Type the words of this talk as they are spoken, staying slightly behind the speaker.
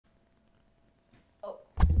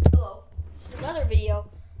another video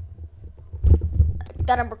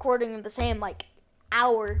that I'm recording in the same like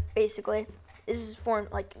hour basically. This is for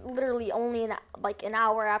like literally only an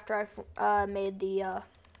hour after I made the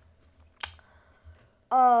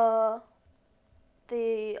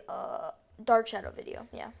Dark Shadow video.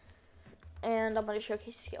 Yeah, and I'm gonna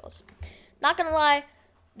showcase skills. Not gonna lie,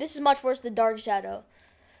 this is much worse than Dark Shadow.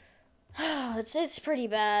 it's pretty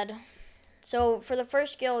bad. So for the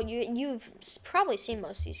first skill, you've probably seen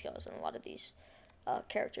most of these skills in a lot of these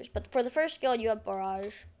characters. But for the first skill, you have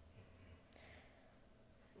Barrage.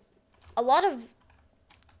 A lot of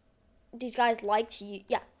these guys like to use,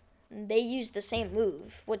 they use the same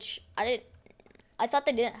move, which I thought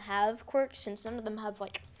they didn't have quirks since none of them have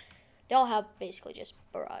they all have basically just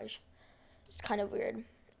Barrage. It's kind of weird.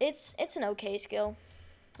 It's an okay skill.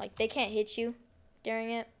 Like, they can't hit you during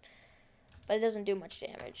it, but it doesn't do much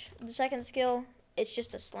damage. The second skill, it's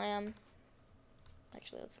just a slam.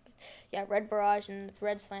 Actually, red Barrage and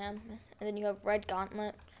red slam. And then you have red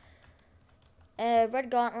Gauntlet. Red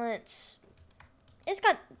Gauntlet, it's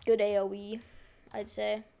got good AoE, I'd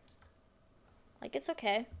say. Like, it's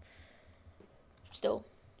okay. Still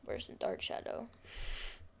worse than Dark Shadow.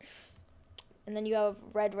 And then you have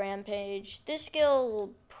red Rampage. This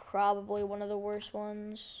skill, probably one of the worst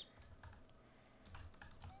ones.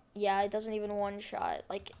 Yeah, it doesn't even one-shot.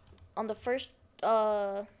 Like, on the first,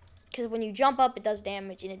 because when you jump up, it does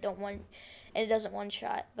damage, and it doesn't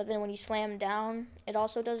one-shot. But then when you slam down, it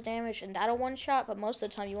also does damage, and that'll one-shot, but most of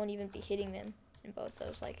the time you won't even be hitting them in both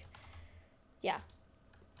those. Like, yeah.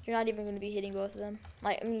 You're not even going to be hitting both of them.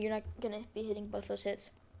 You're not going to be hitting both those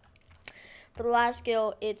hits. For the last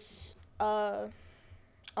skill, it's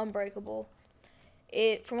Unbreakable.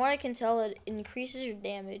 From what I can tell, it increases your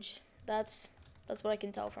damage. That's what I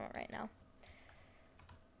can tell from it right now.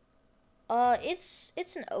 It's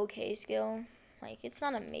an okay skill. Like, it's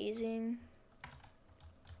not amazing.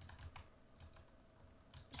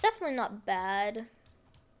 It's definitely not bad,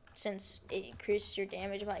 since it increases your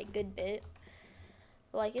damage by a good bit.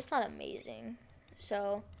 But, like, it's not amazing.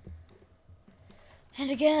 So,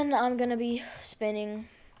 and again, I'm gonna be spinning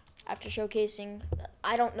after showcasing.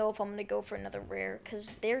 I don't know if I'm gonna go for another rare,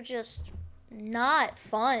 because they're just not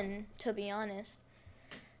fun, to be honest.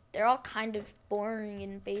 They're all kind of boring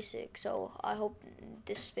and basic, so I hope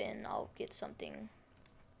this spin I'll get something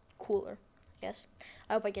cooler, I guess.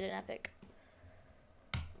 I hope I get an epic.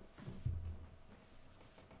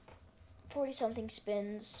 40-something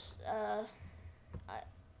spins. I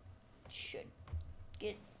should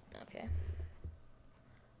get, okay.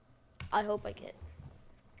 I hope I get,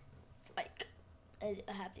 like,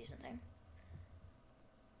 a half-decent thing.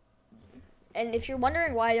 And if you're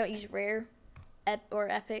wondering why I don't use rare or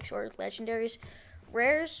epics or legendaries,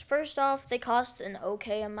 rares, first off, they cost an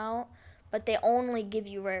okay amount, but they only give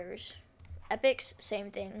you rares. Epics,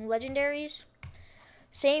 same thing. Legendaries,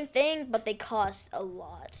 same thing, but they cost a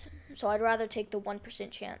lot. So I'd rather take the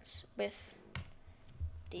 1% chance with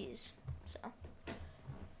these. So.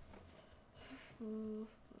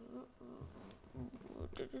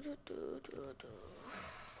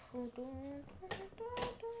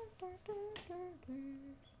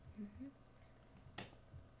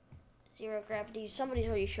 Zero gravity. Somebody's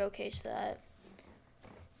already showcased that.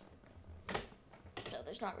 No,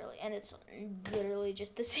 there's not really. And it's literally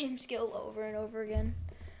just the same skill over and over again.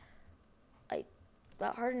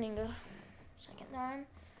 About hardening a second time.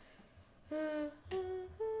 Why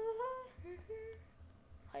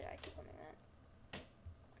do I keep doing that?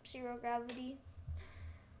 Zero gravity.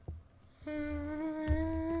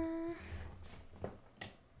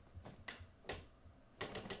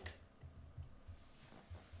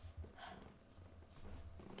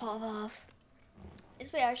 Pop off.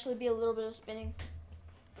 This may actually be a little bit of spinning.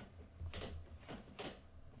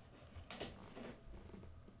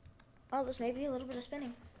 Oh, this may be a little bit of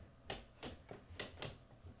spinning.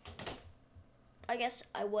 I guess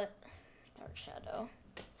I would. Dark Shadow.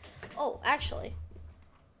 Oh, actually.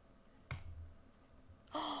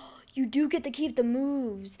 You do get to keep the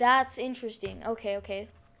moves. That's interesting. Okay.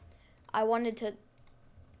 I wanted to.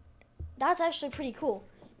 That's actually pretty cool.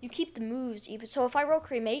 You keep the moves even. So if I roll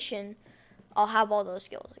Cremation, I'll have all those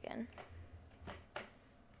skills again.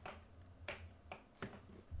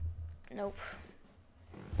 Nope.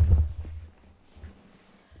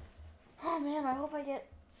 Oh man, I hope I get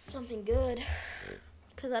something good,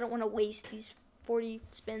 because I don't want to waste these 40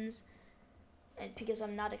 spins, and because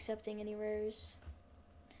I'm not accepting any rares.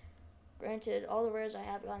 Granted, all the rares I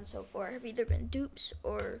have gotten so far have either been dupes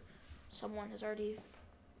or someone has already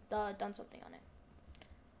done something on it,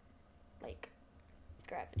 like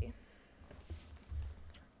gravity.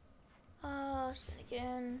 Spin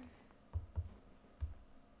again.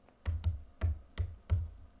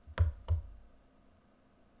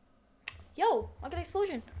 Rocket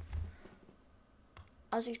explosion.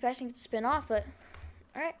 I was expecting it to spin off, but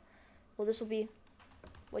all right. Well, this will be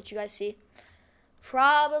what you guys see.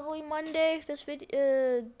 Probably Monday. This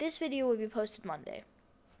video will be posted Monday.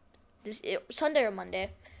 Sunday or Monday,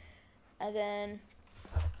 and then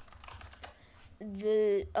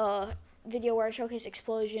the video where I showcase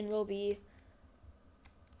explosion will be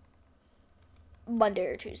Monday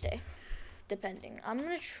or Tuesday, depending. I'm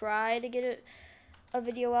gonna try to get a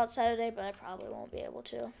video out Saturday, but I probably won't be able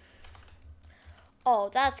to. Oh,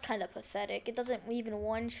 that's kind of pathetic. It doesn't even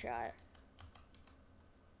one shot.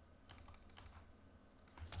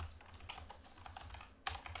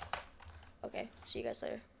 Okay, see you guys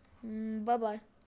later. Bye-bye.